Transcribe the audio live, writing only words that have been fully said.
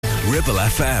Ribble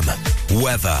FM.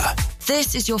 Weather.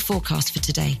 This is your forecast for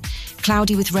today.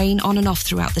 Cloudy with rain on and off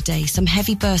throughout the day. Some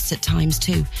heavy bursts at times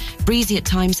too. Breezy at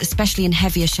times, especially in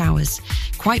heavier showers.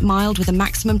 Quite mild with a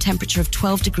maximum temperature of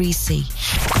 12 degrees C.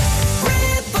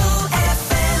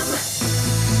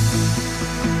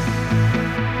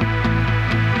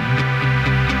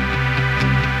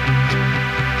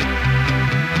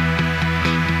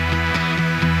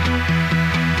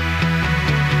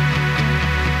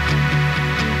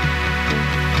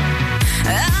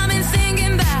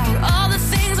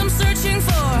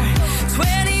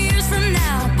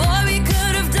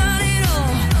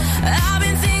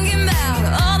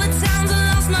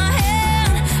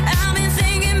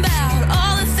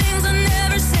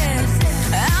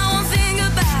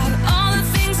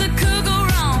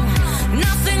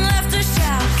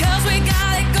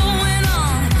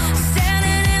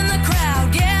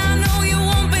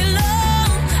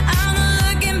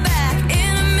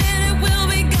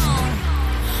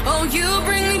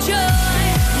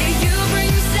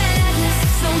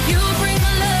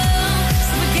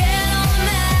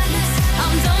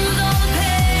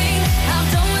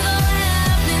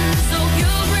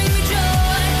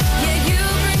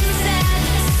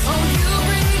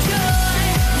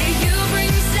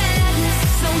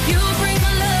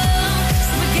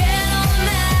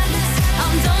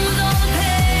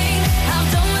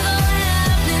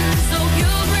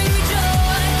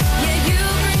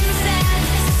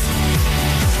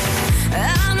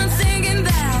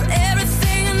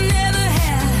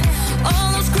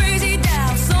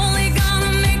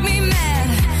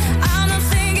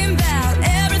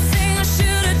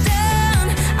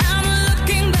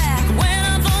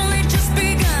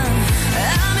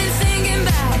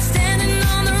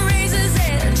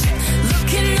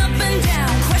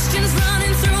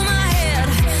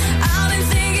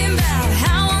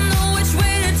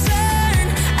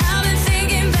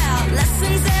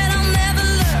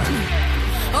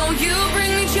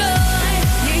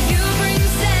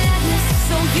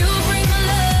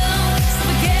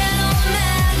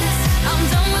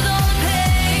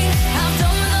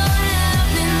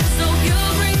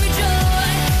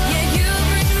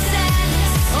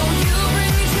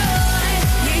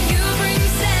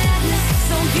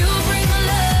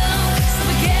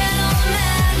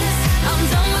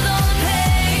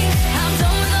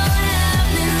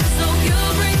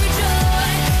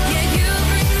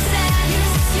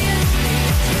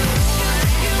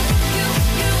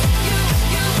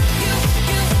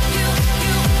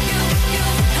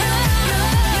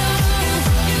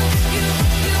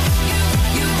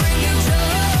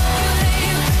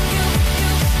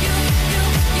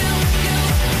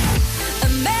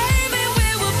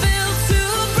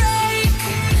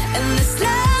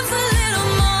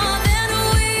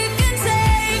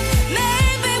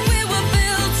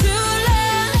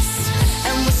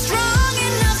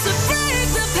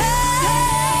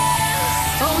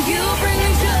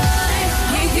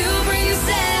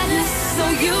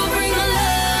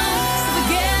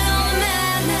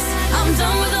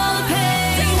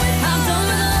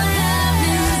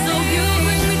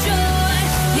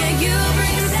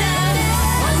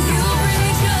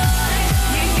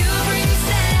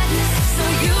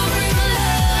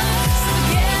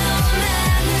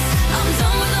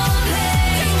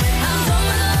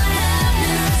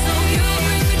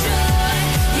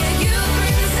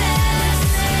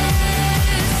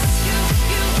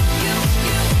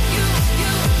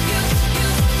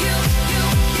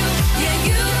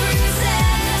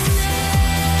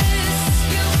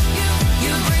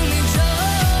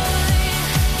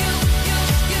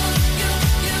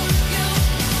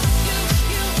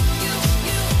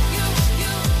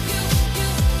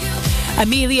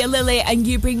 Amelia Lily and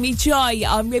You Bring Me Joy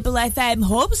on Ribble FM.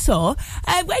 Hope so.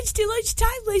 Wednesday lunchtime,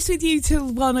 Liz with you till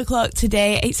 1 o'clock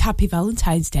today. It's Happy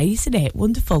Valentine's Day, isn't it?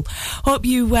 Wonderful. Hope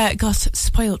you got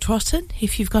spoilt rotten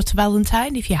if you've got a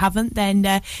Valentine. If you haven't,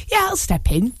 then I'll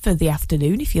step in for the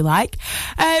afternoon if you like.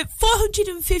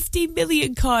 450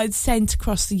 million cards sent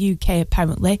across the UK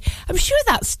apparently. I'm sure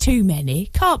that's too many.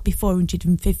 Can't be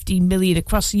 450 million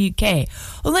across the UK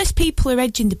unless people are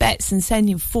edging the bets and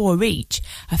sending 4 each.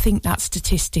 I think that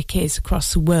statistic is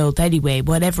across the world anyway,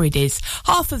 whatever it is.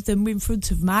 Half of them were in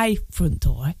front of my front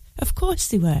door. Of course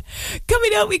they were.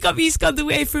 Coming up, we got music on the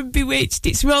way from Bewitched.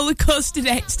 It's Roller Coaster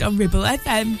next on Ribble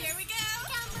FM.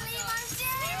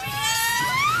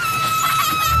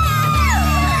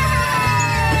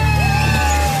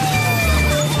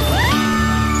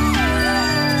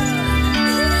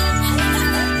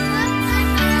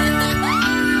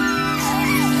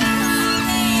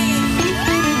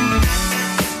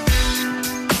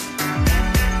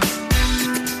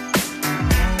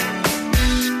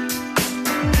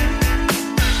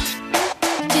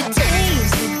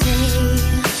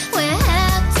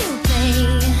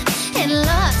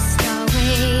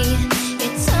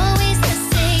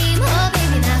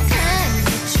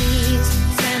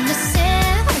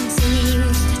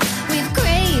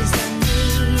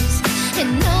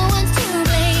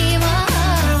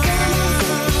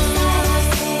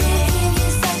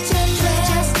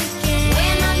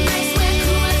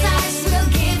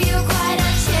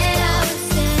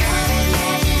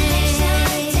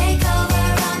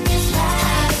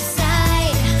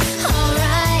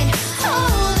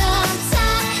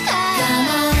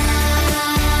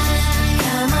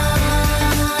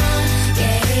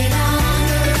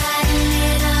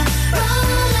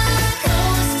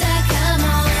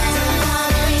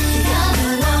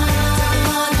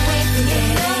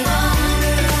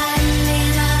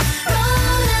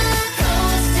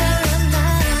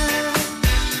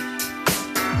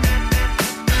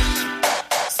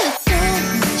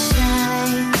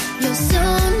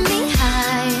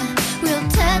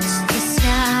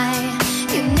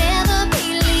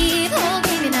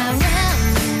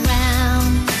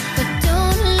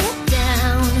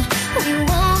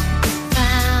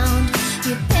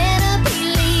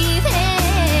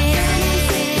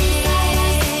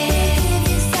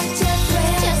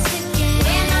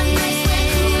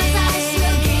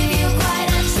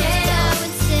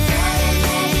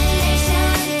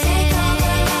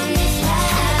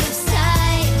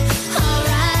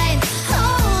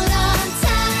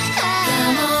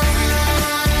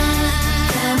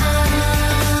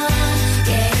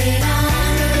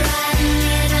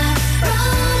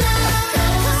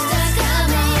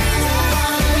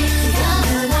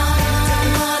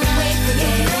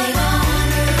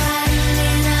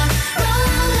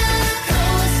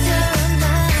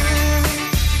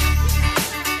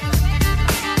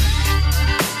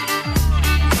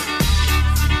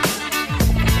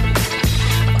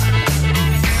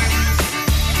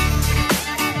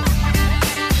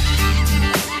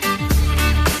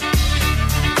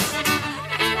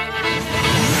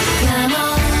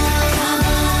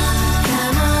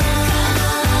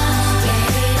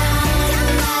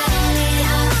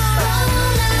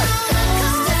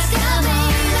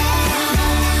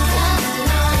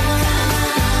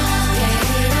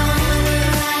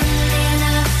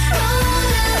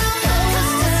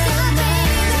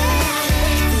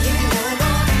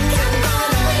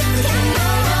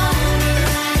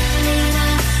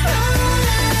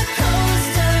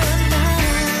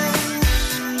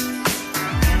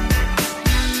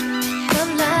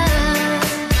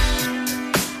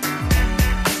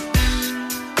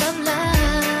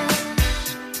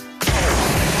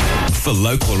 For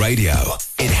local radio,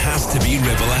 it has to be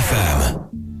Ribble FM.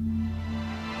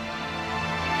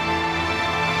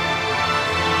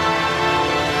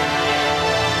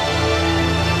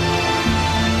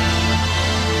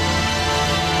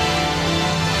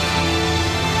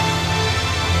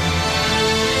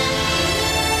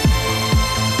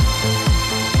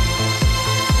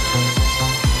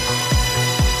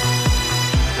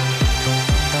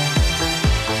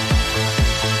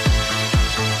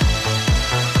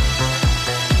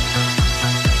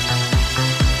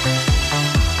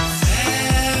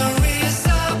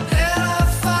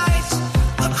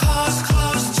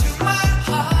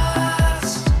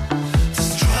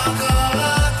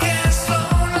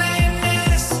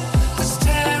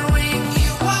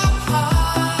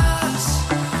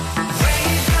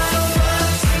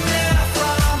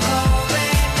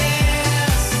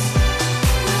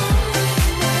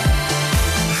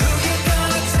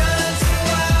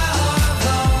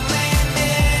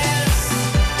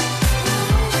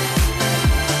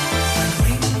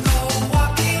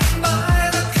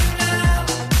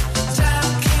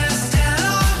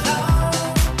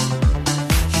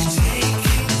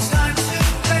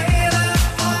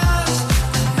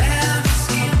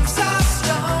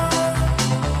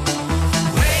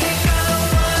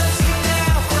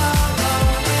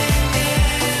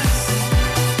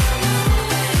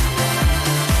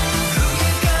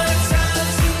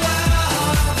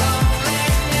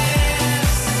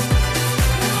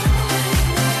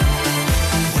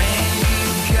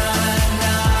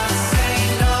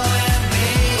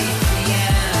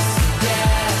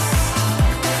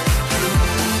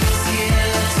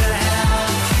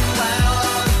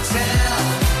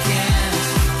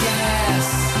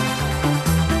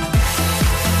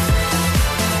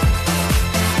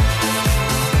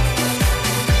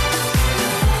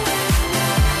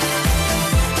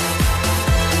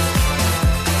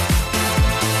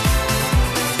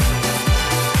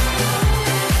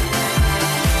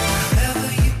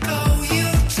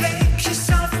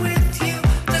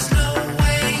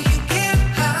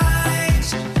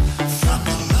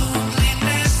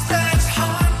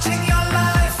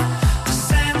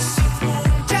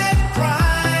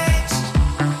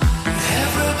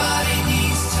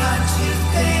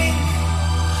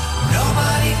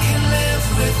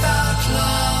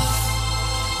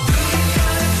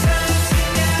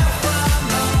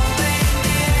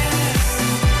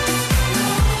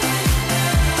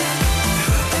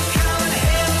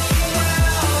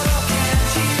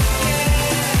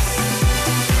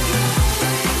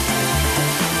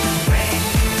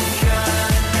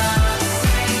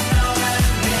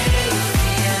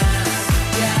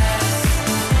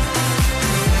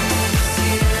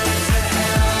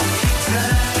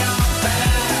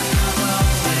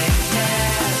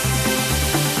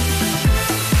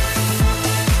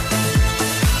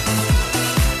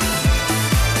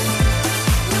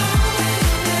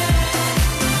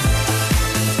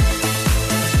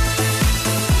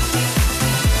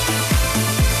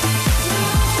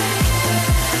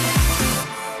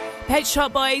 Pet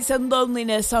Shop Boys and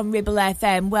Loneliness on Ribble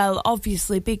FM. Well,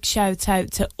 obviously, big shout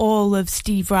out to all of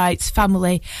Steve Wright's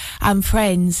family and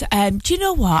friends. Do you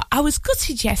know what? I was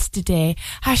gutted yesterday.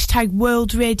 Hashtag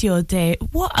World Radio Day.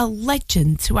 What a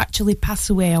legend to actually pass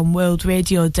away on World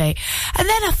Radio Day. And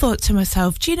then I thought to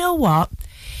myself, do you know what?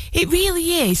 It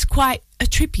really is quite a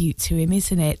tribute to him,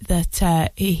 isn't it,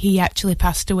 that he actually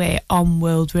passed away on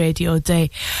World Radio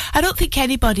Day. I don't think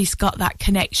anybody's got that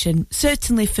connection,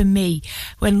 certainly for me,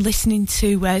 when listening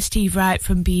to Steve Wright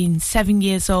from being 7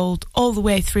 years old all the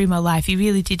way through my life. He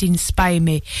really did inspire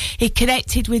me. He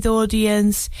connected with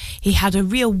audience, he had a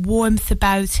real warmth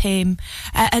about him,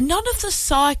 and none of the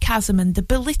sarcasm and the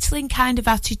belittling kind of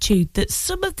attitude that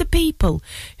some of the people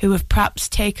who have perhaps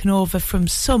taken over from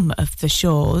some of the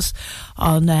shows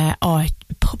on our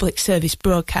public service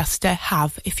broadcaster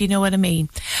have, if you know what I mean.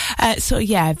 So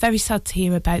yeah, very sad to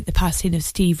hear about the passing of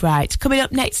Steve Wright. Coming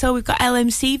up next, so we've got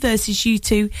LMC versus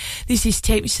U2. This is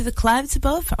Take Me to the Clouds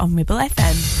Above on Ribble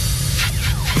FM.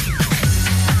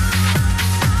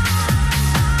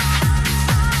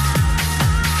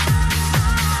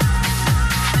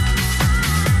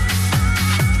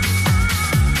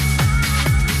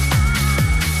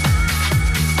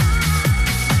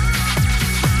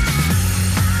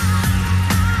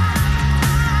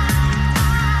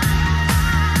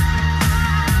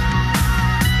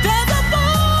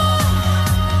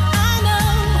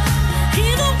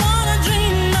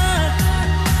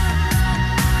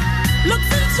 Looks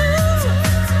into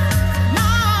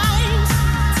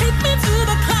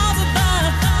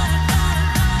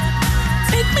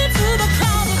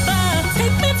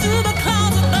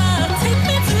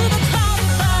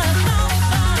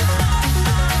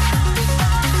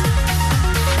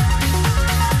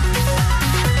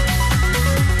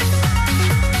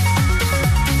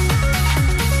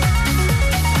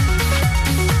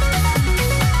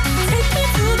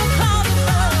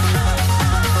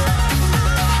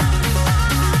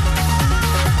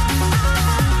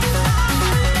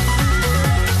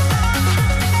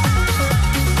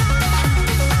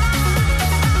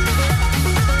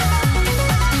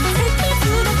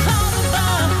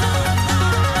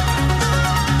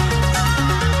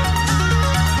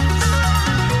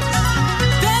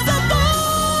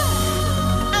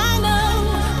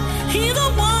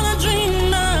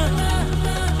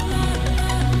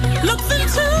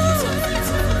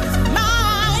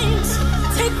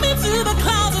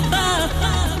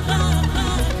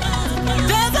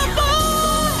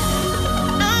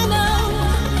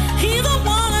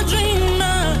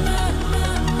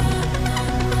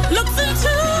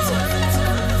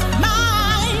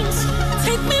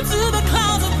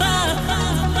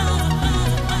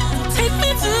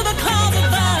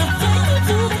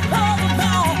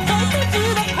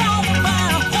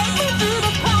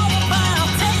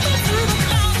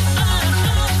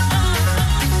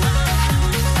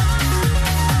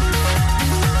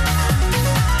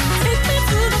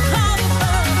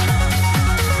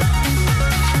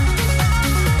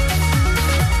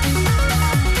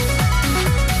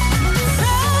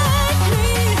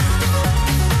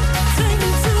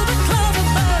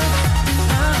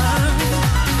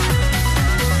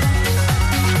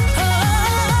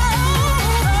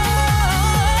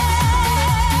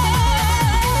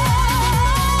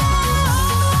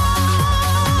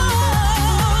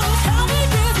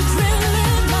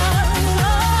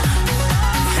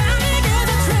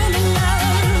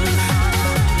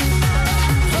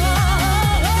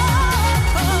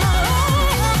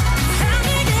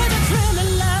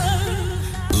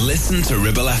Listen to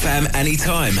Ribble FM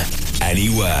anytime,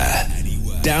 anywhere.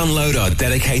 Download our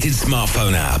dedicated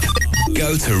smartphone app.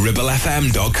 Go to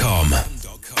ribblefm.com.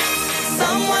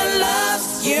 Someone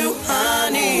loves you,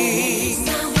 honey.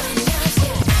 Someone loves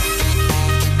you.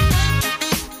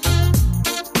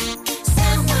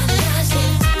 Someone loves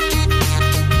you.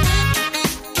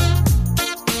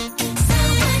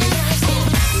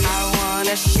 I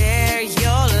wanna share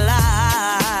your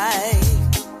life.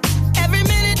 Every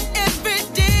minute, every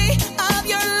day of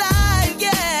your life,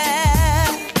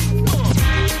 yeah.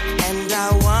 And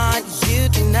I want you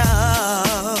to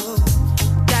know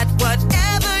that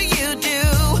whatever you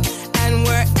do and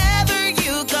wherever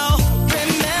you go,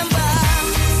 remember,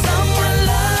 someone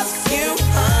loves you,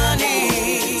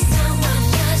 honey. Someone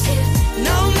loves you.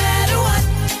 No matter what,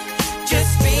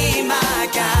 just be my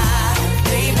guy,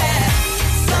 baby.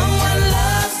 Someone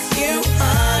loves you,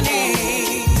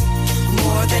 honey,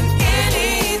 more than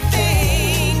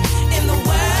anything in the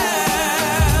world.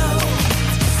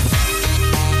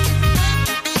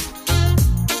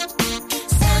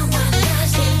 Someone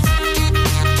loves you.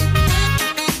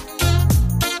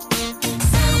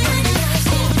 Someone loves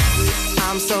you.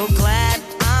 I'm so glad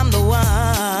I'm the one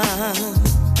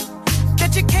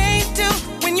that you came to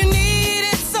when you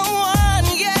needed someone,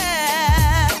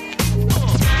 yeah.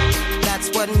 That's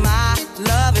what my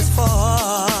love is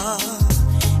for.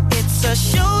 It's a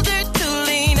shoulder to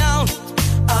lean on,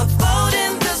 a boat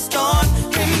in the storm.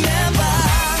 Remember,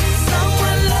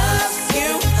 someone loves you,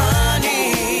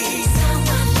 honey.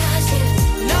 Someone loves you.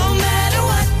 No matter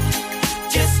what,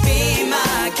 just be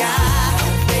my guy,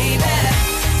 baby.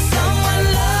 Someone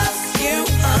loves you,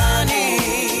 honey,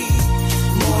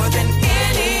 more than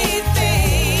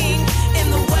anything in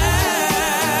the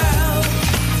world.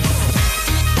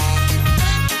 Someone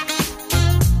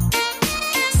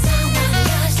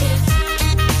loves you. Someone loves you.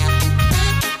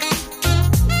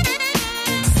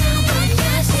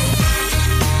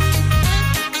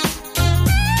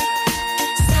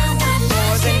 Someone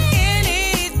more than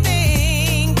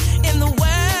anything in the world.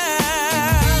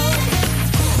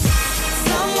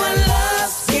 Someone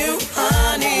loves you,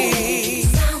 honey.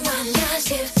 Someone loves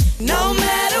you. No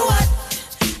matter what,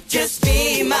 just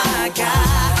be my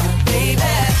guy,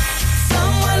 baby.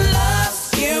 Someone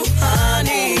loves you,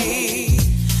 honey,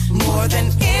 more than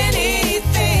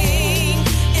anything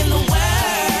in the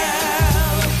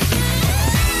world.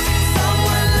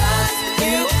 Someone loves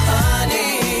you,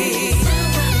 honey.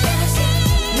 Someone loves you.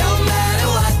 No matter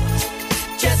what,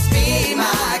 just be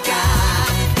my guy,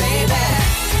 baby.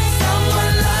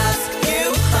 Someone loves you,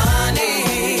 honey,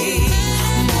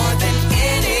 more than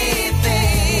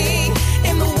anything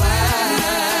in the world.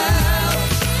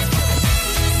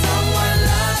 Someone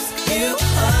loves you,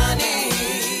 honey.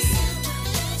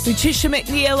 With Trisha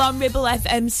McNeil on Ribble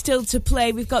FM still to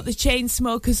play. We've got the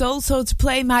Chainsmokers also to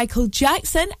play, Michael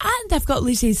Jackson, and I've got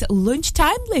Lizzie's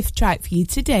lunchtime lift track for you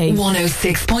today.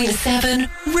 106.7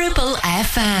 Ribble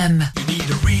FM. You need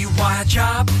a rewire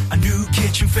job, a new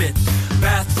kitchen fit,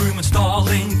 bathroom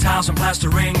installing, tiles and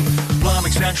plastering,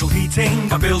 plumbing, central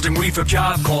heating, a building refurb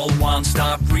job. Call One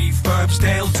Stop Refurbs,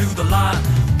 Dale to the lot.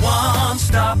 One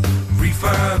Stop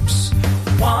Refurbs.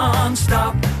 One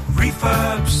Stop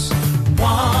Refurbs.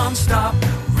 One Stop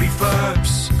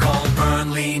Refurbs. Call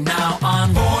Burnley now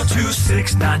on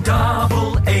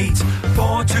 426-988.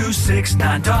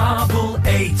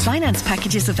 426-988. Finance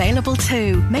packages available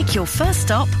too. Make your first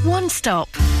stop One Stop.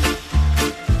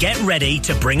 Get ready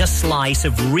to bring a slice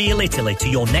of real Italy to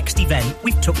your next event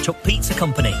with Tuk Tuk Pizza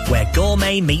Company, where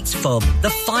gourmet meets fun.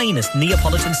 The finest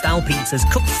Neapolitan-style pizzas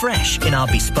cooked fresh in our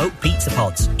bespoke pizza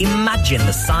pods. Imagine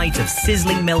the sight of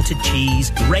sizzling melted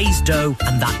cheese, raised dough,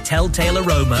 and that telltale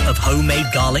aroma of homemade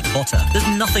garlic butter. There's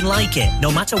nothing like it.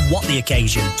 No matter what the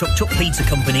occasion, Tuk Tuk Pizza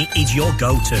Company is your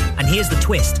go-to. And here's the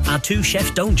twist. Our two chefs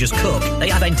don't just cook. They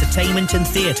have entertainment and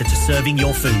theatre to serving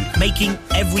your food, making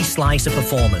every slice a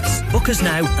performance. Book us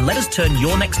now and let us turn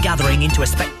your next gathering into a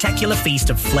spectacular feast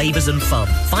of flavours and fun.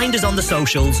 Find us on the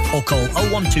socials or call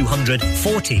 01200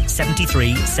 40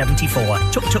 73 74.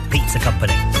 Tuk Tuk Pizza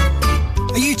Company.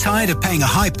 Are you tired of paying a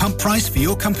high pump price for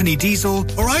your company diesel?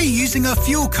 Or are you using a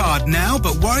fuel card now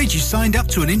but worried you signed up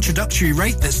to an introductory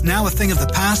rate that's now a thing of the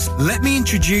past? Let me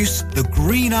introduce the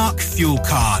Green Arc Fuel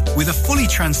Card. With a fully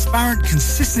transparent,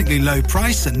 consistently low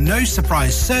price and no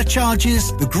surprise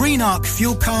surcharges, the Green Arc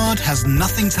Fuel Card has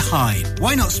nothing to hide.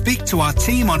 Why not speak to our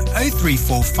team on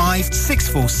 0345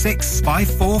 646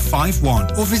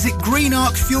 5451 or visit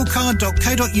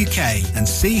greenarcfuelcard.co.uk and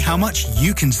see how much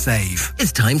you can save.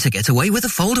 It's time to get away with a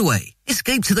foldaway.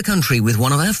 Escape to the country with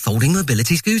one of our folding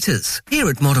mobility scooters. Here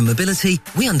at Modern Mobility,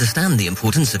 we understand the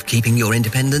importance of keeping your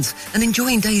independence and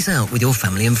enjoying days out with your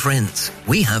family and friends.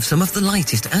 We have some of the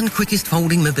lightest and quickest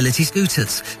folding mobility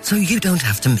scooters, so you don't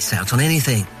have to miss out on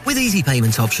anything. With easy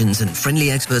payment options and friendly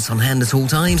experts on hand at all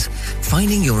times,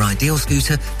 finding your ideal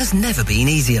scooter has never been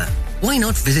easier. Why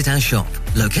not visit our shop,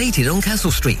 located on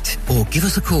Castle Street, or give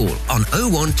us a call on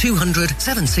 01200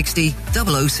 760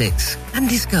 006 and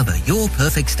discover your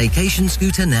perfect staycation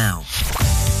scooter now.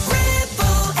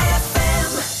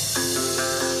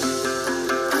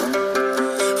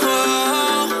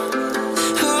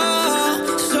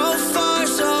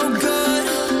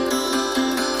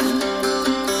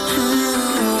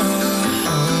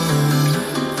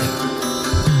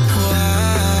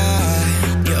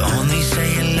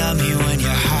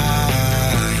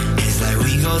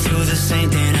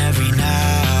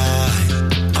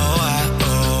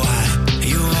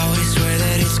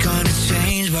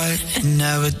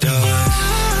 Never does.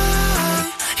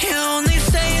 You only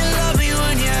say you love me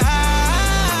when you're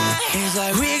high. It's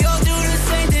like we go through the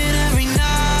same thing every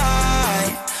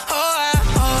night.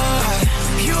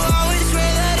 You always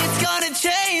swear that it's gonna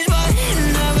change, but it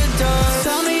never does.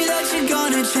 Tell me that you're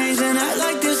gonna change and act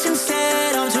like this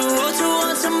instead. I'm too old to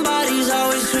want somebody's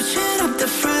always switching up the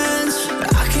friends.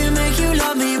 I can make you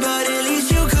love me, but at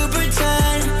least you could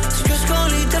pretend. So just go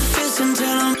lead the fist until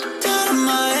I'm down in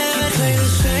my head. You play the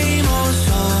same old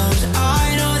songs.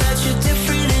 I know that you're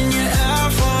different in your Air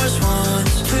Force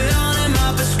Ones. Pill in my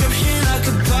prescription, I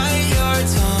could bite your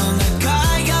tongue. Like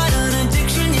I got an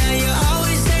addiction, yeah, you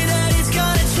always say that it's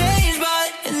gonna change, but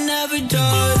it never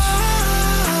does.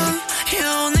 You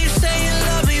only say you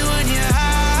love me when you're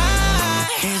high.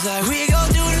 It's like we go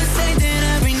through the same thing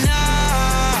every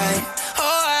night.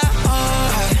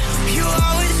 You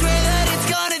always swear that it's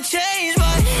gonna change,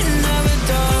 but it never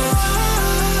does.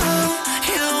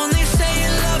 You only say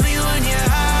you love me when you're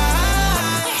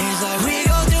high. It's like we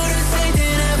go through the same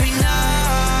thing every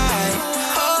night.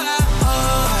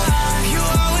 You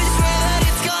always swear that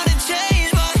it's gonna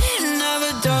change, but it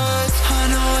never does. I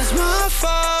know it's my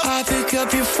fault. I pick up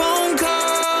your phone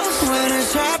calls when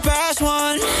it's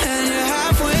 1:30 and you're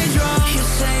halfway drunk. You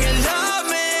say you love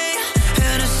me,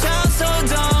 and it sounds so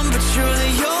dumb, but you're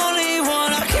the only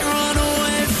one I can run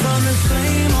away from. The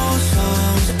same old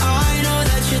songs. I know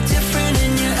that you're different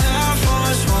in your Air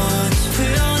Force Ones.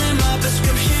 Pill in my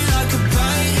prescription, I could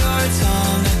bite your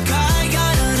tongue. Like I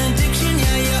got an addiction,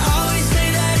 yeah, you always say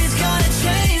that it's gonna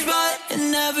change, but it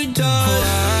never does.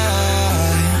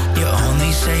 You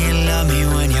only say you love me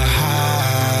when you're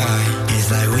high. It's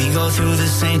like we go through the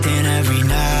same thing every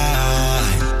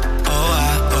night.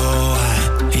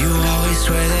 You always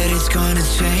swear that it's gonna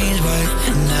change, but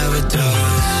it never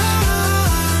does.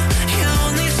 You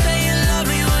only say you love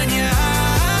me when you're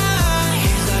high.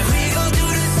 It's like we go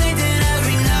through the same thing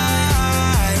every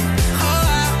night.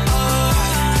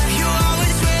 You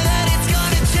always swear that it's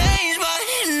gonna change, but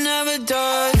it never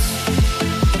does.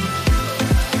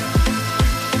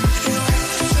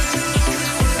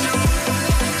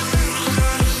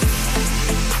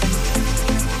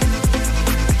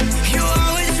 You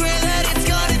always swear that it's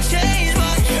gonna change,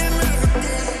 but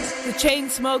The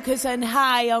Chainsmokers and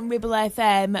High on Ribble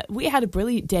FM. We had a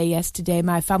brilliant day yesterday.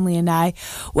 My family and I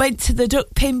went to the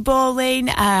duck pin bowling.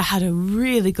 Had a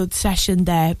really good session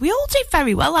there. We all did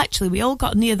very well, actually. We all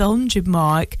got near the 100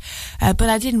 mark, but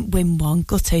I didn't win one.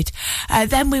 Gutted.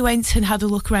 Then we went and had a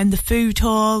look around the food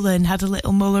hall and had a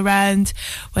little mull around.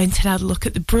 Went and had a look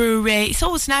at the brewery. It's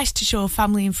always nice to show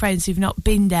family and friends who've not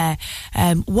been there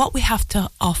what we have to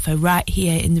offer right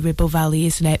here in the Ribble Valley,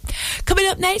 isn't it? Coming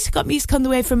up next, we've got music on the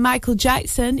way from Michael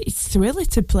Jackson. It's Thriller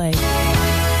to play.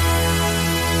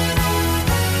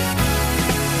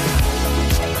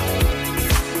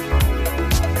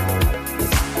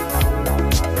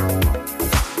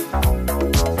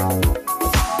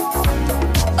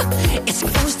 It's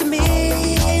close to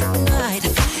midnight.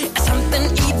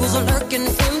 Something evil's lurking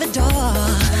in the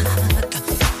dark.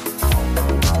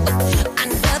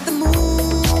 Under the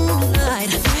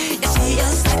moonlight, you see a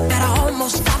sight that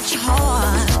almost stops your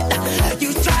heart.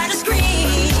 You try to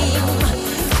scream,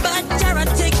 but terror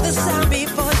takes the sound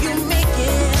before you make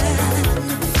it.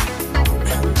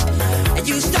 And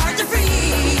you start to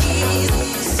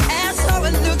freeze as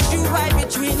someone looks you right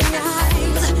between the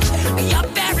eyes. You're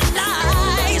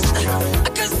paralyzed,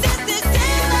 'cause this is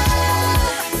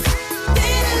daylight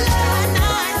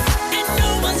night, and no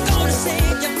one's gonna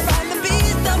save you from the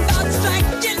beast about to strike.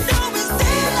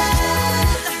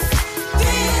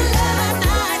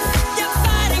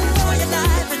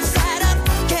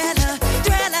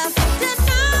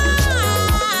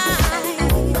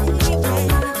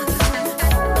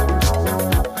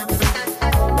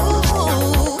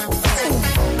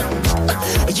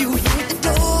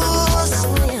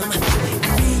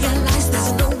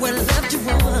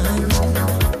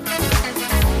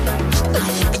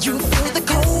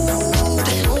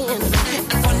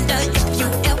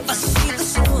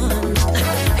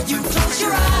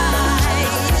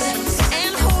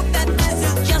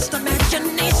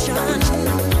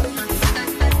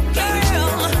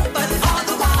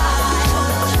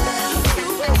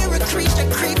 creature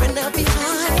creeping up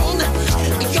behind.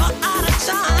 You're out of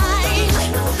time.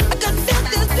 I can feel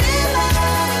this feeling.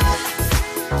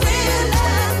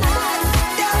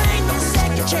 There ain't no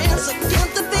second chance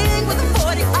against the thing with the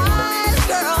 40 eyes,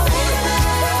 girl.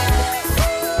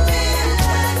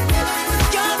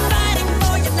 You're fighting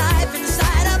for your life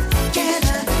inside of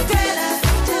Canada.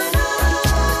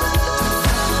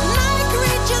 Night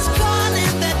creatures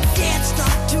calling, the dead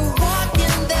start to walk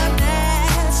in their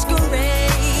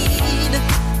masquerade.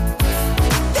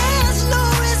 There's no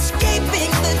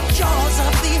escaping the jaws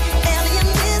of the alien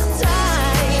this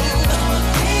time.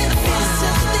 This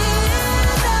is the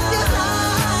end of your life.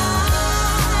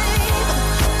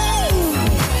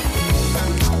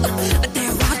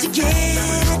 They're out to get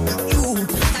you.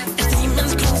 The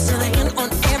demons closing in on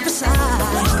every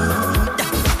side.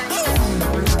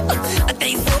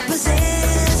 They will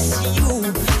possess you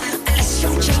unless you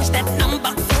change that number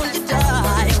on your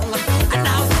dial. And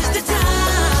now is the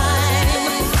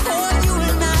time for you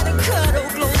and I to cuddle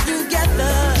close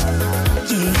together.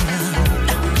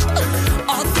 Yeah,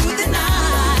 all through the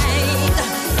night,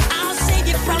 I'll save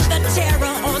you from the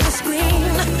terror on the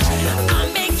screen. I'll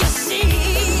make you see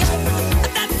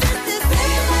that this is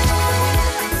real night,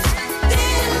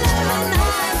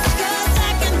 'cause I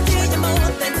can feel you more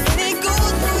than any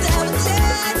gold would ever try.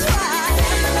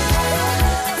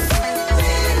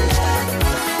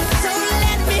 So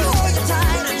let me hold you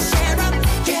tight and share up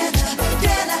together.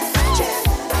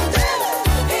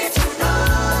 It's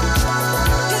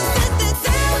wrong. 'Cause this is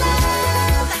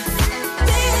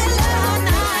real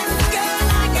night, girl.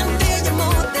 I can feel you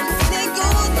more than any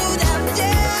gold would ever try.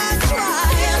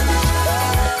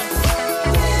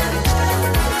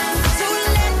 So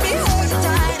let me hold you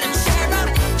tight and share up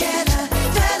together.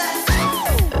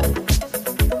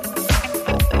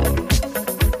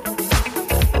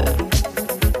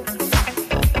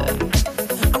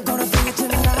 I'm gonna bring it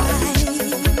tonight.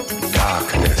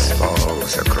 Darkness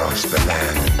falls across the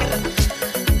land.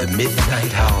 The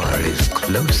midnight hour is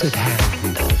close at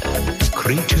hand.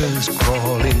 Creatures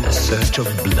crawl in search of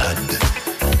blood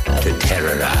to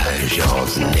terrorize your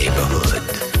neighborhood.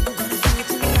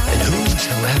 And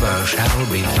whosoever shall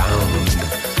be found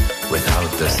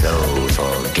without the soul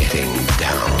for getting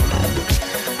down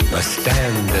must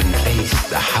stand and face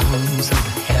the hounds of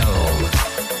hell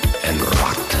and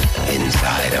rot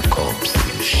inside a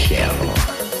corpse's shell.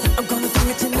 I'm gonna bring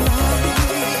it tonight.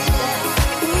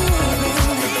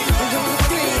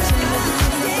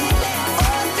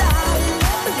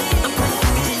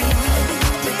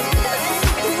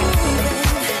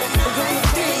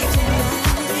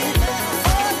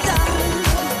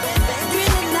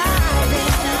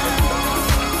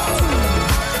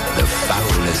 The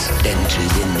foulest stench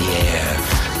is in the air,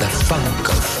 the funk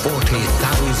of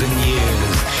 40,000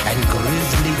 years, and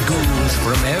grisly ghouls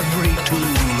from every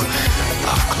tomb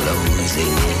are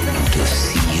closing in to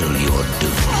seal your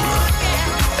doom.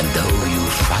 And though you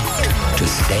fight to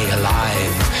stay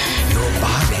alive, your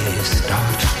body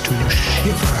starts to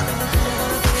shiver,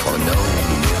 for no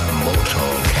mere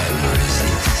mortal can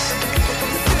resist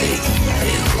the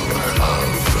evil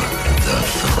of the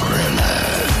thriller.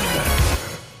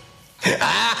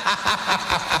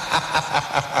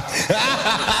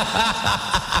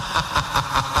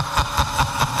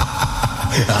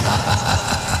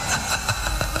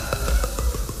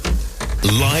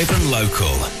 Live and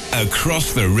local,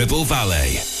 across the Ribble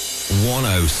Valley.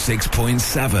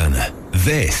 106.7.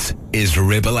 This is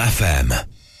Ribble FM.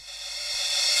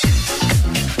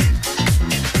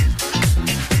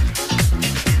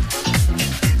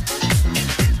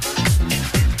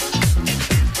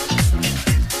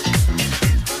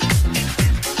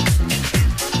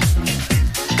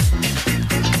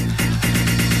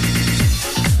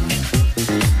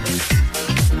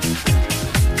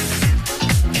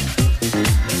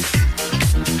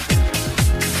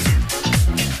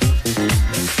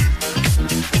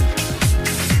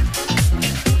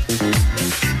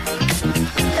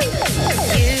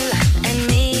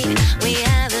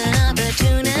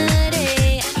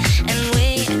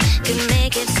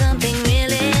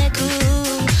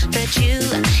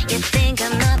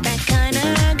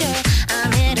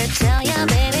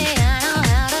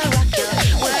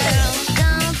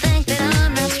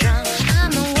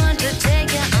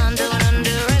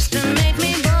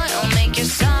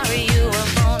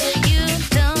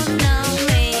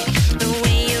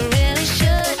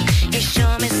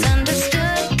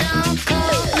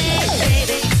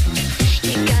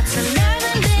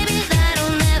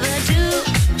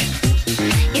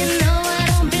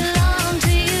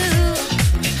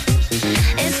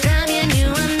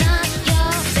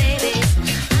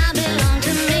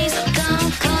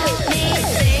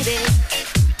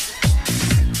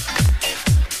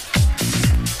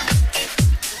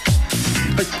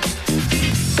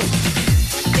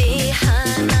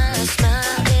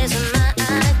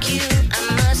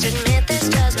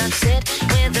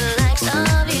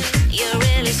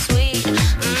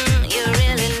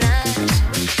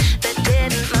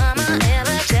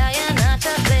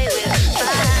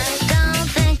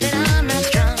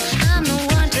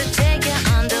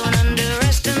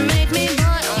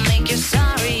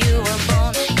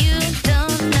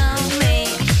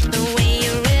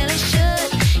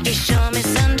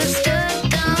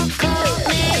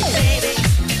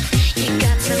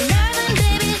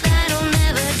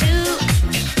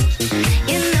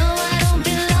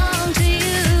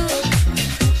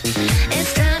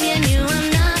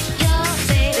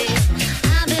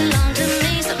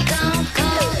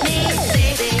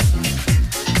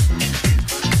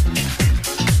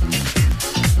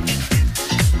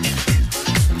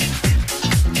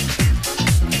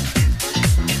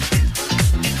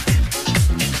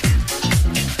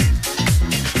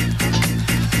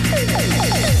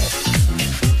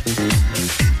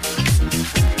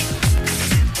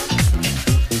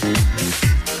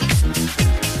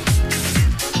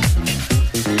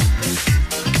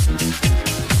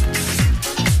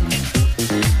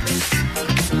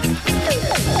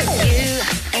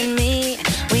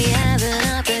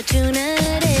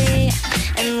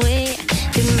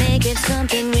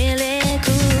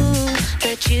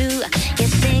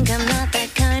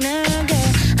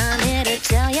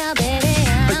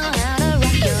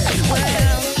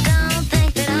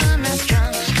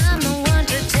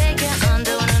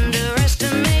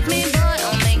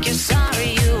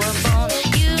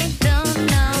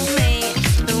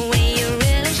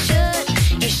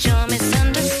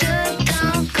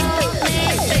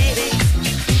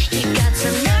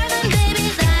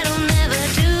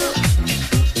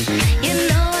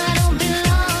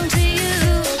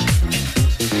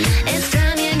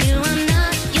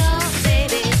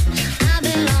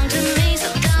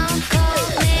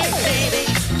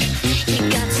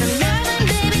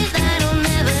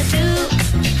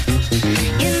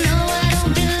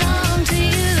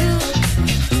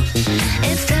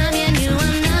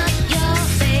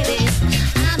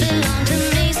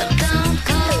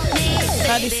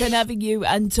 Southern Avenue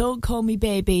and Don't Call Me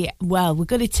Baby. Well, we're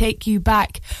going to take you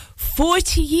back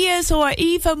 40 years or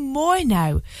even more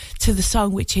now to the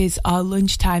song which is our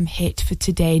lunchtime hit for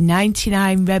today.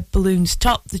 99 Red Balloons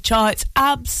topped the charts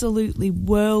absolutely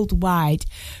worldwide.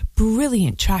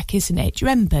 Brilliant track, isn't it? Do you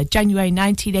remember? January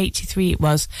 1983 it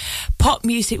was. Pop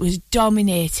music was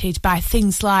dominated by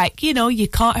things like, you know, You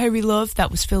Can't Hurry Love, that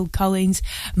was Phil Collins,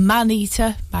 Man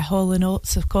Eater by Hall &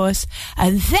 Oates, of course.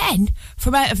 And then,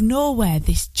 from out of nowhere,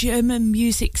 this German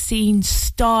music scene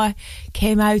star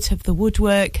came out of the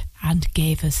woodwork and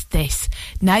gave us this.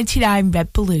 99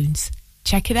 Red Balloons.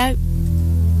 Check it out.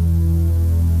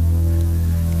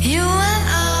 You and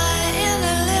I in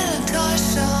a little toy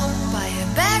shop, buy a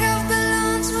bag of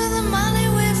balloons with the money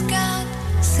we've got,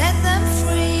 set them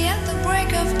free at the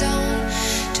break of dawn,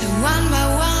 till one by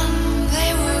one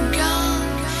they were gone.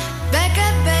 Back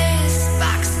at base,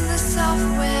 box in the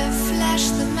software, flash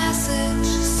the message,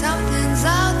 something's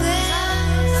out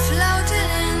there, floating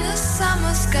in the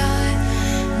summer sky.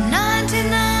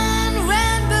 99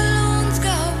 red balloons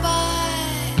go by.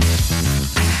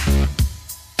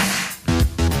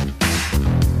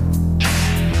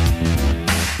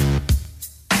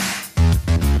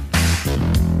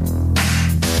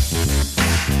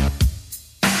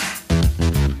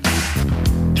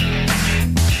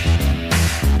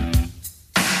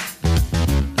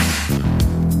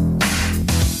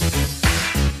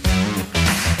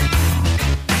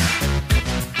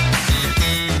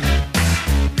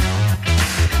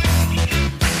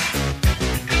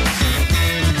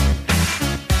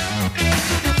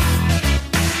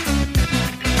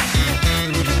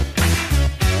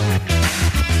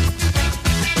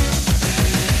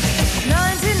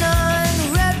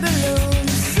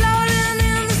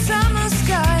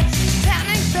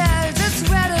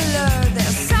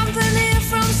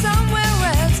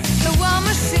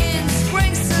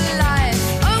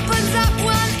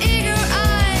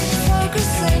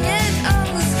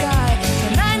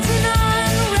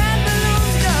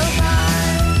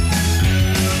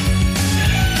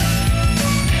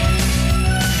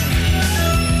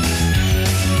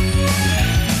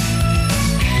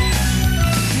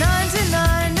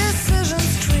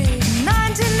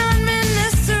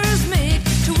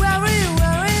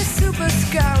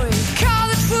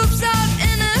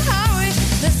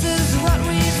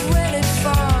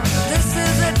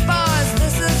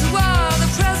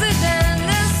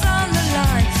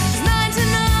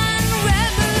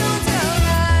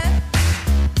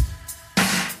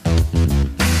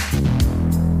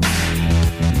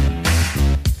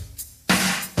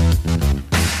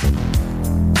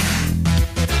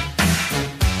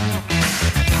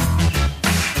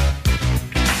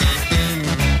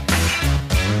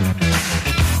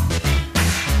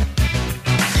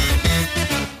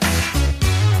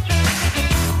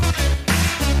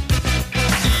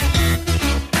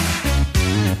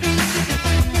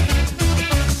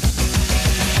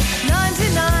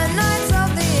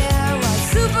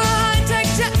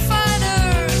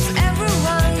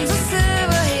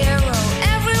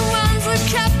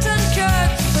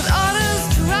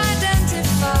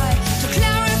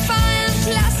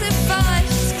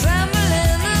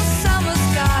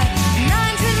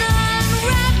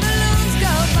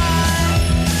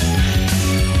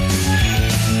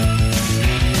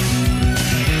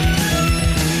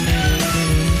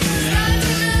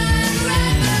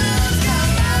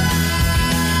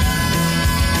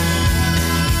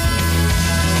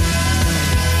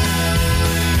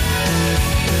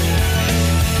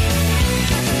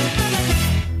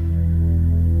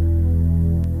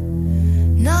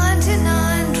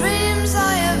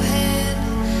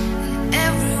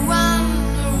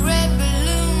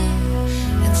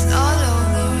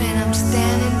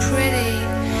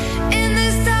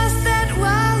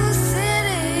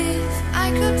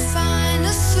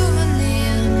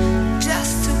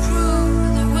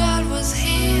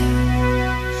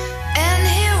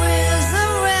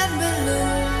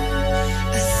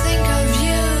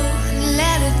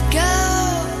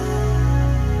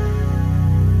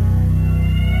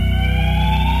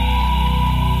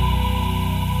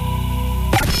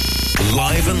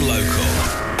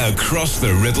 Across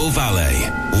the Ribble Valley,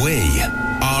 we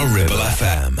are Ribble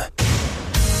FM.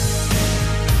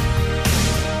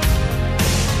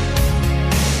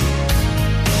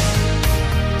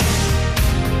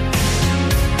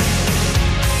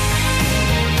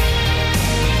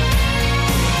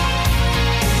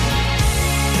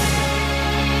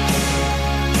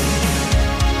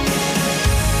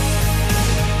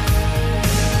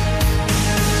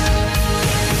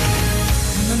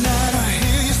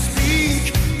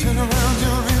 Turn around,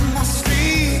 you're in my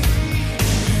sleep.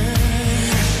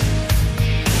 Yeah.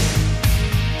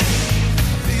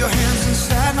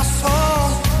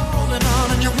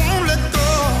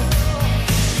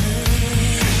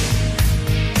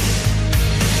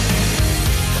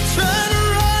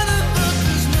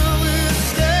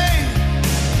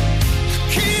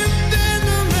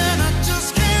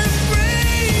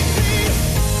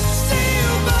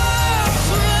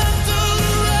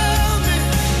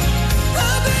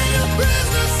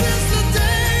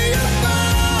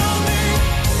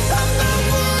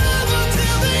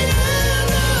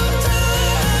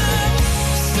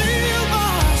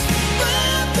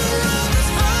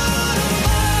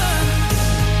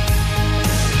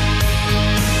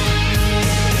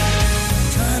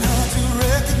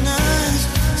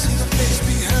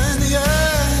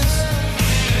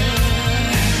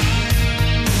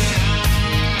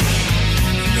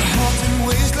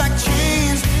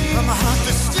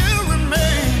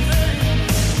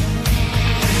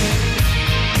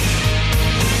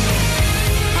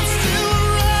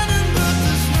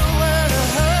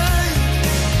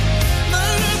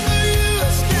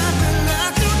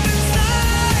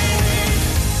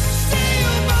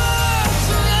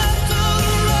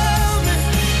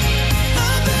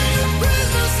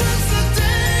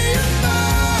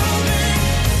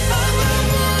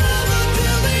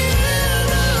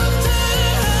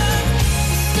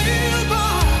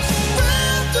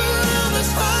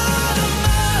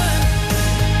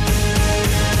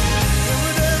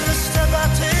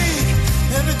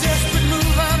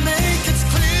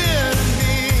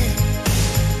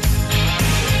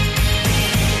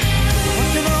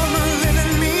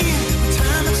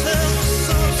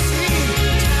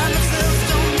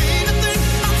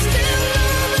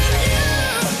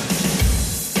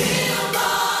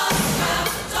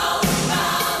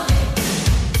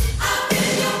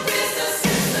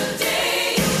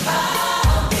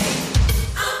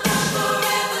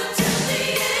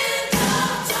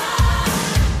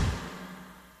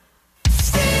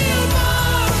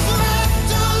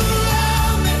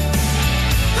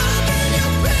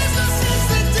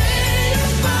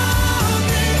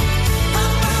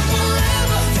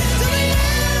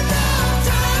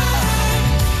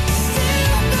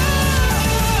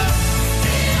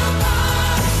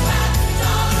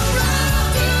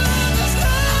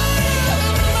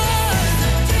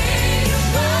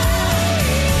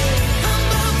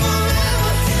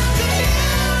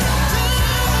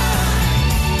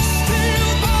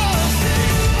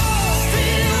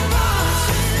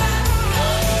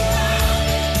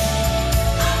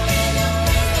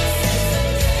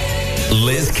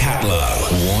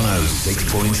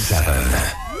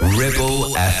 106.7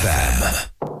 Ribble FM.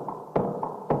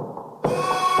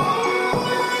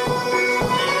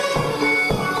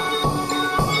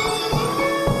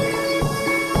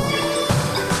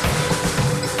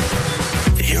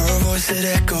 It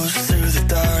echoes through the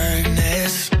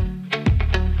darkness,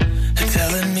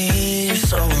 telling me you're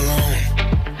so alone.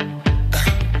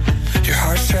 Your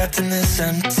heart's trapped in this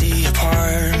empty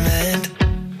apartment.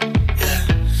 Yeah,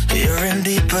 you're in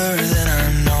deeper than I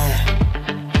know.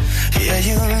 Yeah,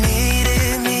 you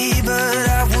needed me, but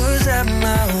I was at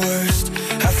my worst.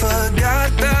 I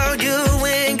forgot about you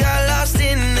and got lost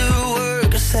in the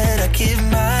work. I said I'd give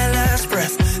my last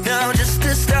breath now just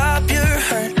to stop your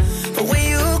hurt. But when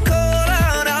you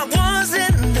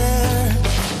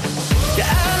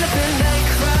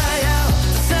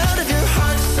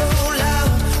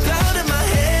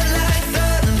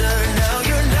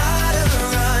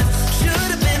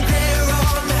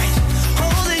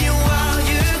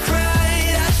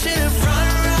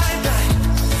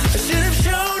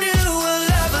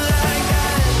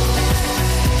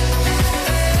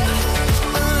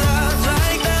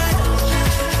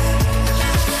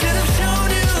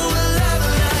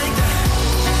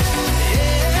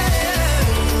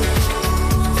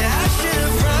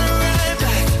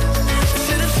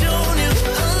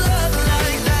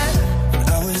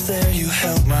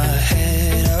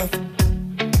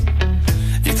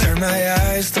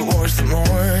towards the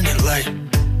morning light,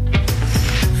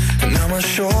 and now my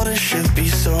shoulders should be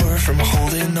sore from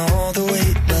holding all the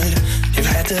weight, but you've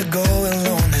had to go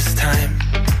alone this time.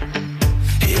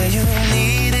 Yeah, you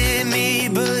needed me,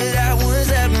 but I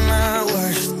was at my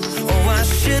worst. Oh, I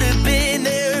should have been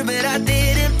there, but I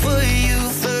didn't put you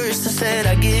first. I said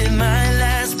I'd give my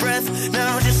last breath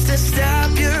now just to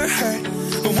stop your hurt,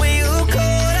 but when you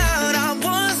called out, I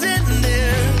wasn't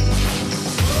there.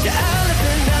 Yeah, I let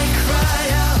the night cry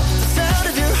out.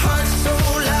 So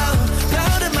loud,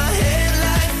 loud in my head like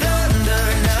thunder. Now you're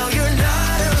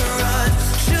not around.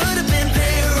 Should have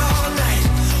been there all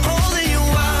night, holding you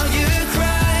while you cried.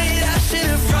 I should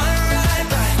have run right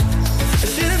back. I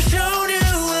should have shown you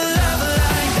a love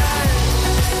like that.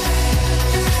 A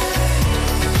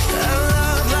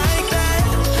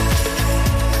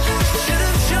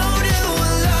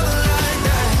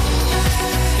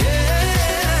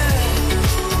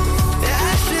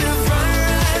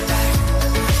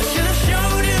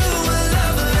like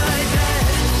that.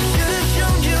 Should have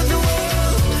shown you a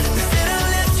love like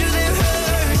that.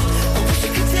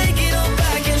 Yeah,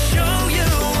 I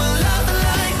should have run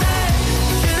right back.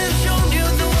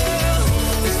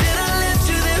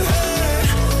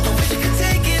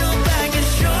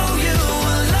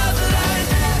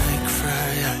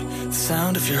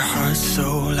 Your heart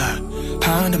so loud,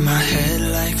 pounding my head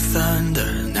like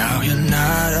thunder. Now you're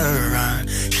not around.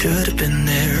 Should have been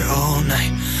there all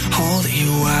night, holding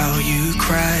you while you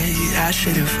cried. I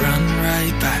should have run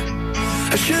right back.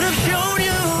 I should have shown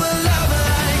you a love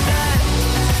like that.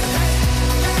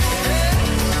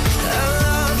 A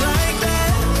love like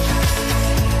that.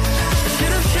 I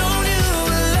should have shown you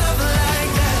a love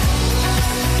like that.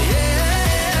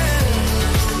 Yeah,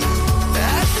 I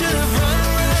should have run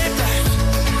right back.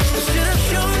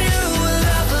 Shown you a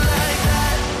love like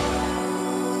that.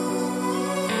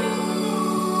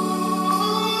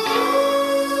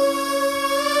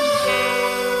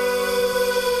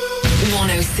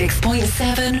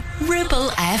 106.7 Ribble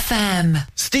FM.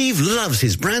 Steve loves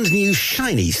his brand new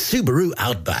shiny Subaru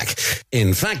Outback.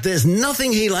 In fact, there's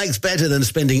nothing he likes better than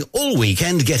spending all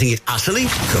weekend getting it utterly,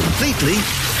 completely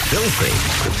filthy.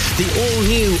 The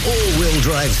all-new, all-wheel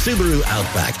drive Subaru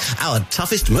Outback, our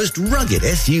toughest, most rugged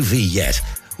SUV yet.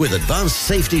 With advanced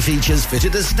safety features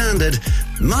fitted as standard,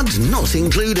 mud not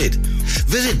included.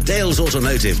 Visit Dale's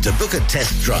Automotive to book a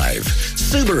test drive.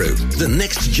 Subaru, the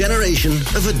next generation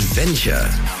of adventure.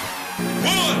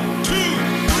 1, 2, 3,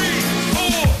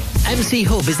 4. MC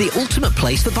Hub is the ultimate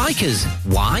place for bikers.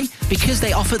 Why? Because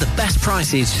they offer the best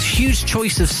prices, huge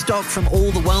choice of stock from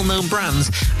all the well-known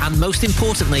brands, and most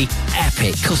importantly,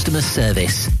 epic customer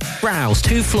service. Browse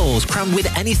 2 floors crammed with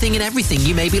anything and everything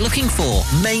you may be looking for.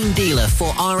 Main dealer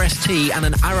for RST and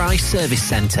an RI service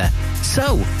centre.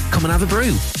 So, come and have a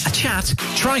brew, a chat,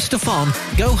 try stuff on,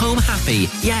 go home happy.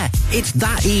 Yeah, it's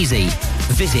that easy.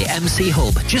 Visit MC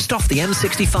Hub, just off the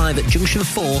M65 at Junction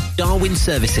 4, Darwin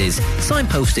Services.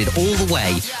 Signposted all the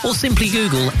way, or simply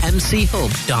Google MC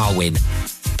Hub Darwin.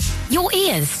 Your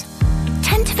ears.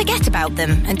 Tend to forget about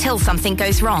them until something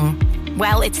goes wrong.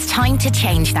 Well, it's time to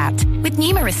change that. With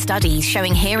numerous studies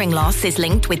showing hearing loss is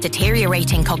linked with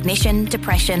deteriorating cognition,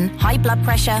 depression, high blood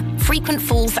pressure, frequent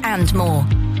falls and more.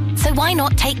 So why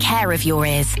not take care of your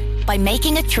ears? by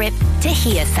making a trip to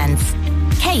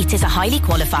HearSense. Kate is a highly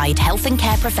qualified health and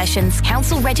care professions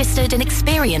council registered and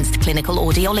experienced clinical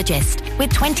audiologist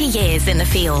with 20 years in the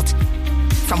field.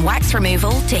 From wax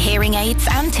removal to hearing aids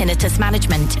and tinnitus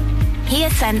management,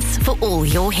 HearSense for all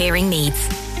your hearing needs.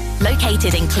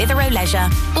 Located in Clitheroe Leisure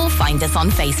or find us on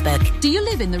Facebook. Do you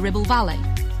live in the Ribble Valley?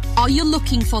 Are you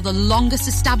looking for the longest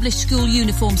established school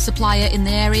uniform supplier in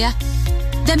the area?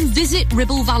 Then visit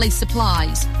Ribble Valley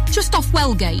Supplies, just off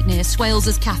Wellgate near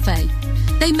Swales's Cafe.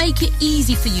 They make it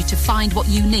easy for you to find what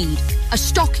you need, as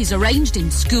stock is arranged in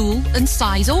school and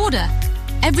size order.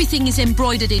 Everything is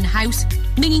embroidered in-house,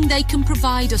 meaning they can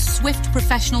provide a swift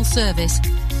professional service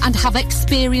and have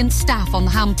experienced staff on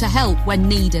hand to help when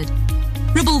needed.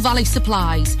 Ribble Valley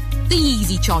Supplies, the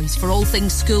easy choice for all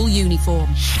things school uniform.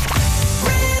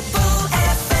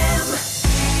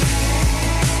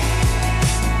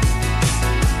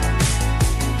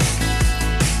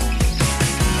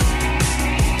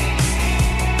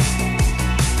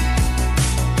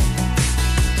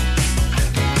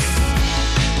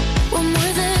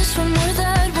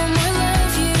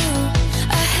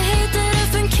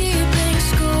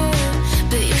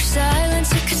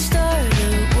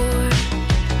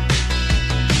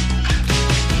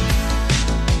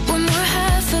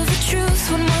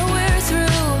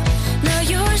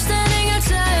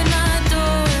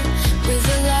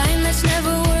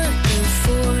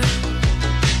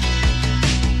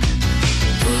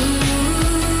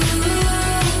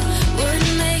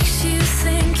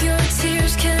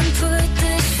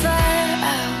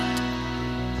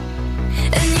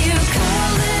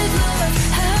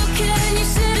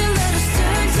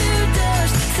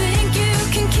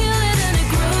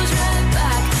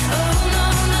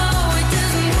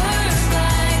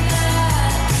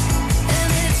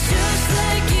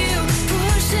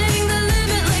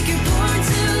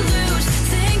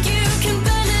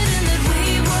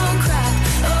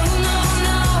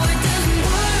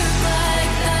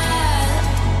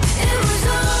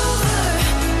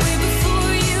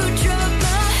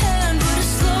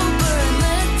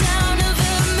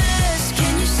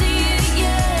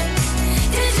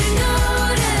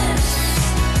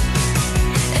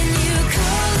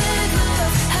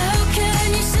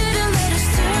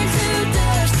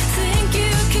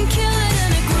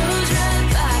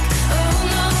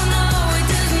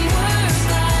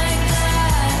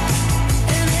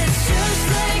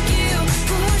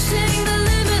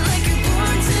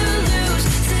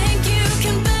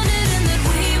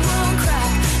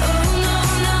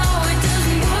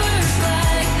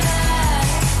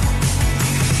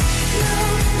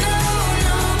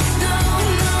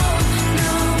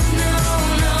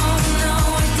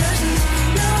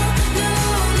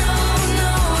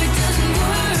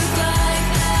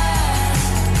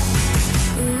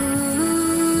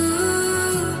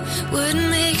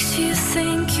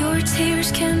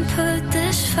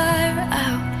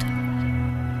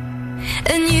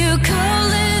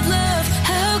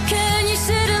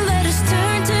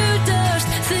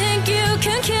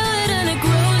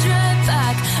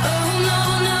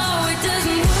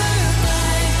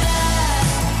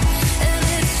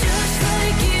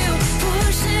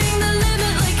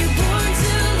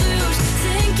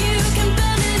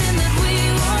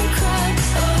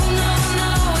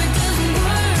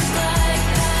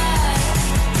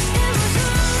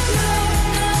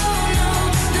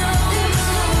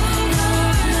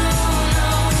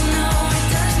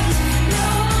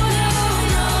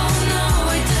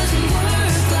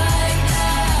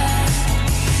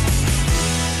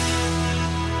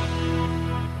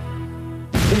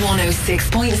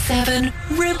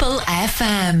 Ribble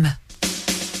FM.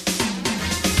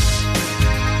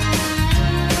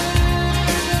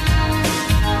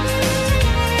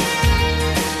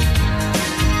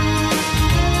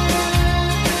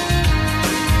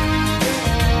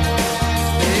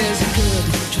 There's a good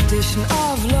tradition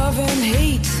of love and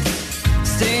hate,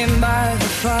 staying by the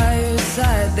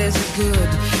fireside. There's a good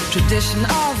tradition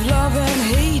of love and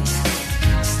hate,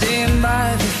 staying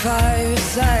by the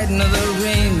fireside. Now the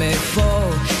rain may fall,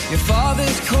 your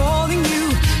father's calling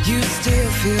you, you still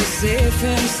feel safe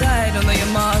inside. Although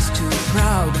your mom's too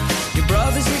proud, your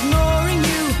brother's ignoring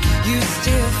you, you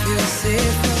still feel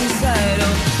safe inside.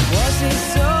 Oh, was it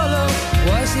solo?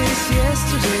 Was it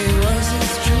yesterday? Was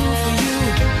it true for you?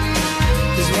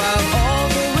 'Cause while all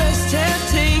the rest have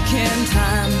taken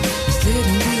time, this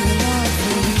didn't do a lot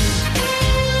for you.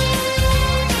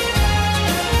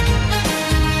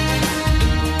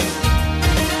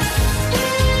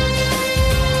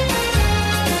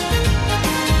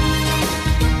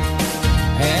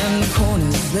 And the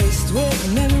corners laced with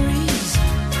memories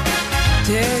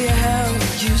tell you how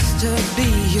it used to be.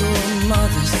 Your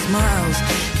mother smiles.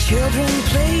 Children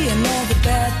play and all the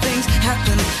bad things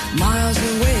happen miles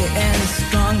away, and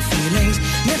strong feelings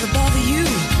never bother you.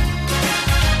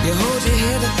 You hold your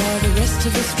head up while the rest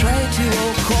of us try to.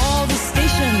 Oh, call the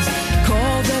stations,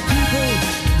 call the people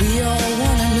we all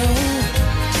wanna know.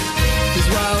 'Cause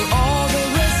while all the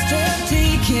rest have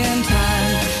taken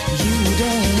time, you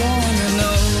don't wanna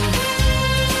know.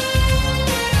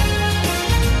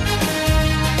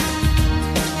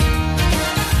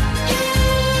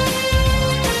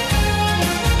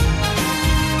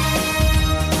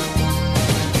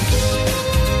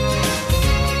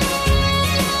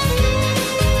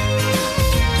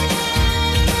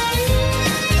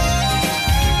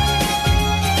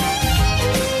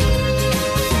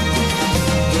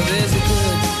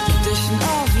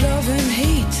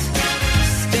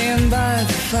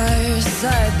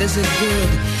 Fireside, there's a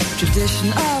good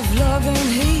tradition of love and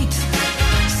hate.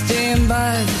 Staying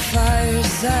by the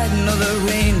fireside, no, the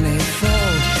rain may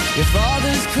fall, your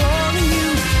father's calling you,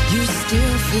 you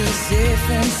still feel safe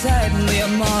inside. And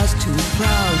your mom's too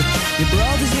proud, your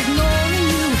brother's ignoring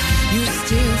you, you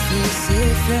still feel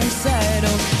safe inside.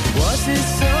 Oh, was this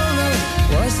summer,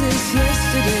 was this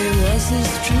yesterday, was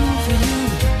this true for you?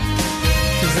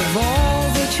 'Cause of all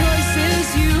the choices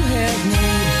you have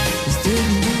made, this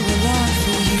didn't do a lot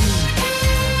for you.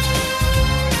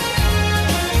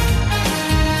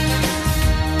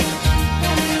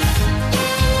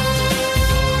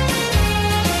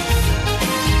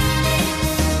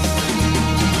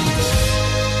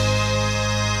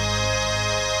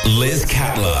 Liz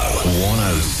Catlow,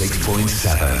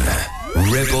 106.7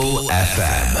 Ribble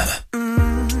FM.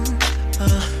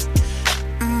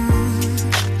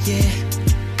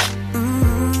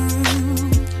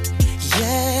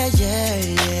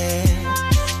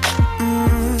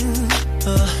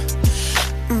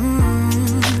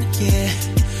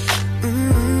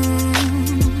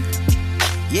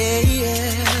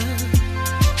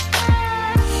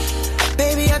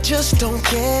 Just don't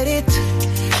get it.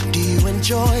 Do you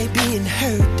enjoy being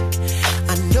hurt?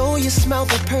 I know you smell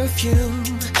the perfume,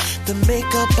 the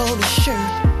makeup on his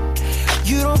shirt.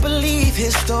 You don't believe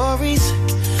his stories.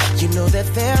 You know that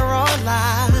there are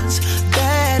lies.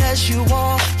 Bad as you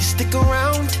are, you stick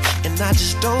around, and I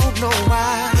just don't know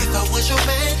why. If I was your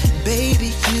man,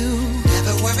 baby, you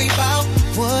never worry about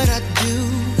what I do.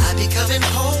 I'd be coming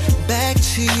home back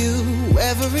to you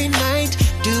every night,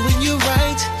 doing you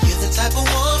right. You're the type of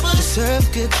woman deserve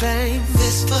good fame.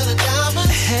 Fist full of diamonds,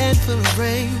 a head full of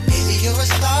rain. Baby, you're a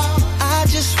star. I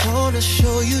just wanna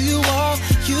show you you are.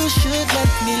 You should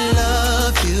let me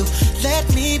love you. Let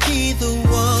me be the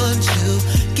one to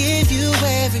give you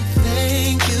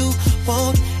everything you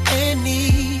want and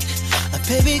need. A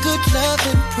baby, good love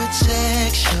and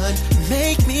protection.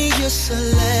 Make me your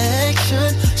selection.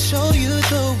 Show you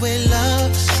the way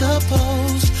love's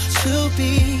supposed to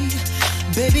be.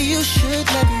 Baby, you should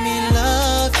let me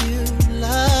love you,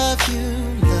 love you,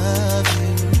 love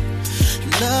you,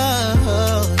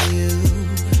 love you,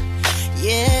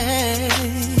 yeah.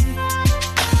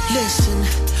 Listen,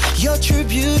 your true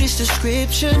beauty's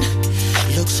description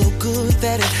looks so good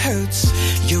that it hurts.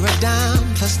 You're a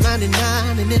dime plus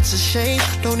 99 and it's a shame,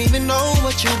 don't even know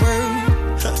what you're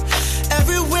worth.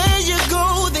 Everywhere you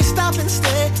go, they stop and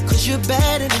stare, 'cause you're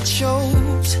bad and it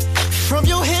shows. From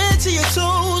your head to your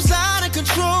toes, out of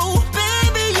control.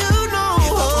 Baby, you know.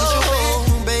 If I was your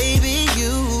man, baby,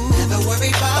 you never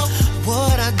worry about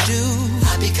what I do.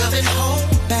 I'll be coming home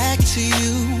back to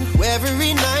you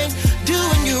every night,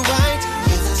 doing you right.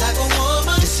 You're the type of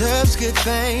woman deserves good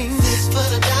things. Fist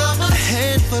full of diamonds, a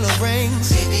handful of rings.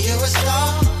 Baby, you're a star.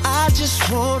 I just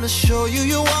wanna show you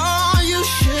you are. You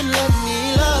should let me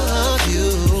love you.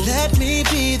 Let me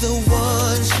be the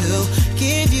one to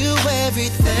give you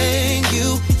everything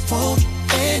you want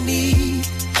and need.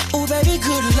 Oh, baby,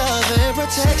 good love and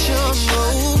protection.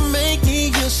 Oh, make me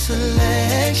your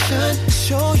selection.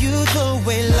 Show you the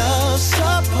way love's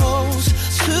supposed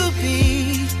to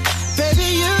be. Baby,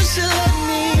 you should let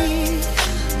me.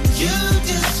 You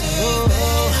deserve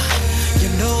better. You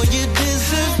know you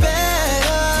deserve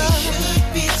better. We should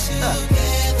be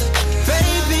together,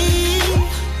 baby.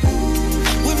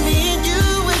 With me and you,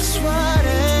 it's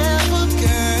whatever,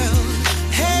 girl.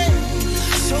 Hey,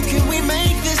 so can we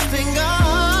make this thing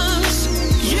us?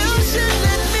 You should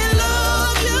let me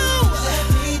love you.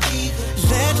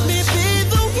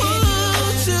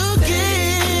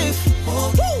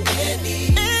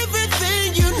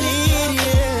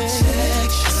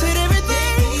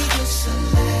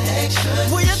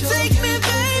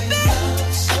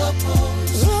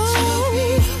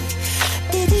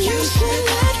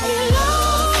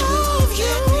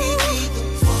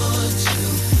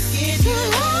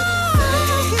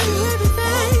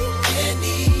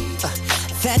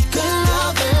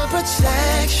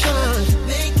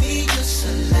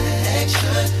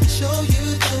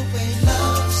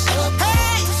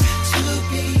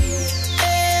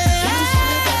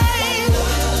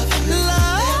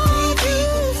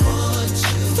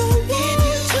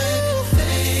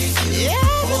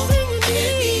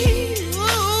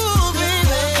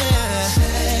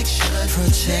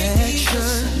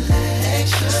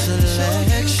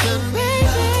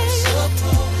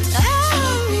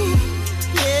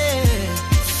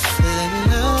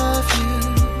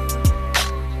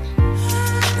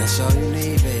 all you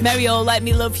need, baby. Mario, Let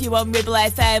Me Love You on Ribble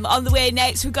FM. On the way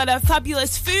next, we've got our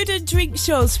fabulous food and drink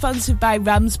show sponsored by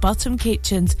Ramsbottom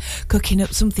Kitchens. Cooking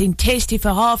up something tasty for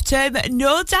half term.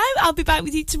 No doubt. I'll be back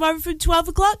with you tomorrow from 12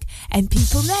 o'clock. And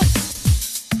people next.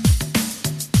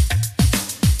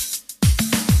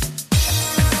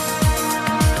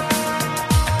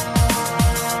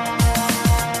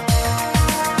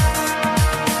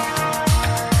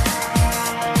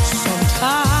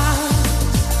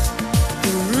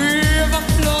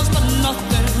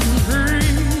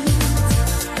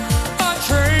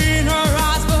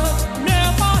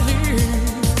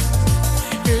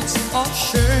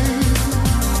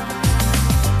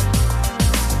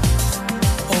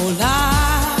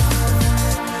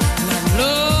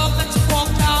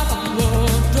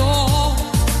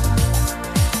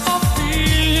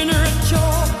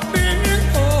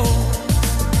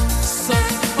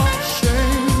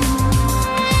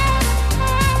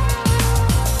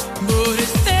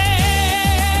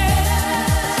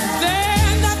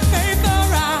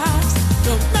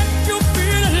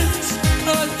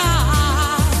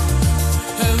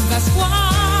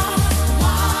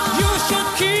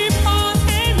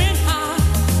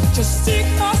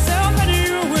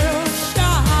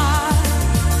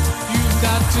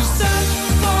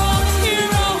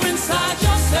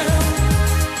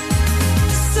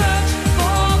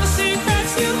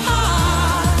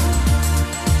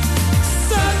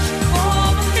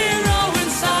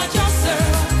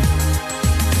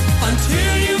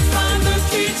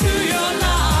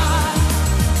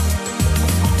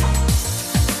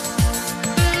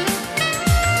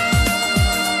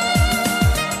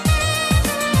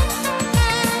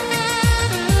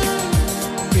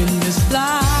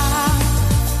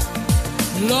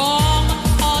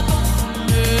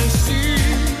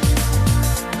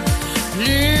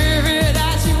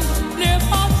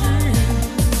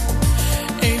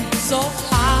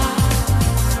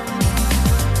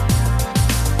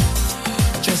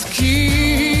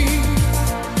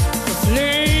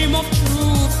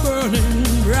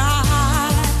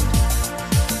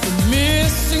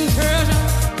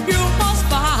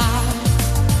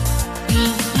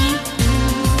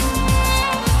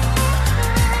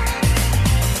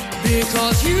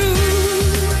 Because you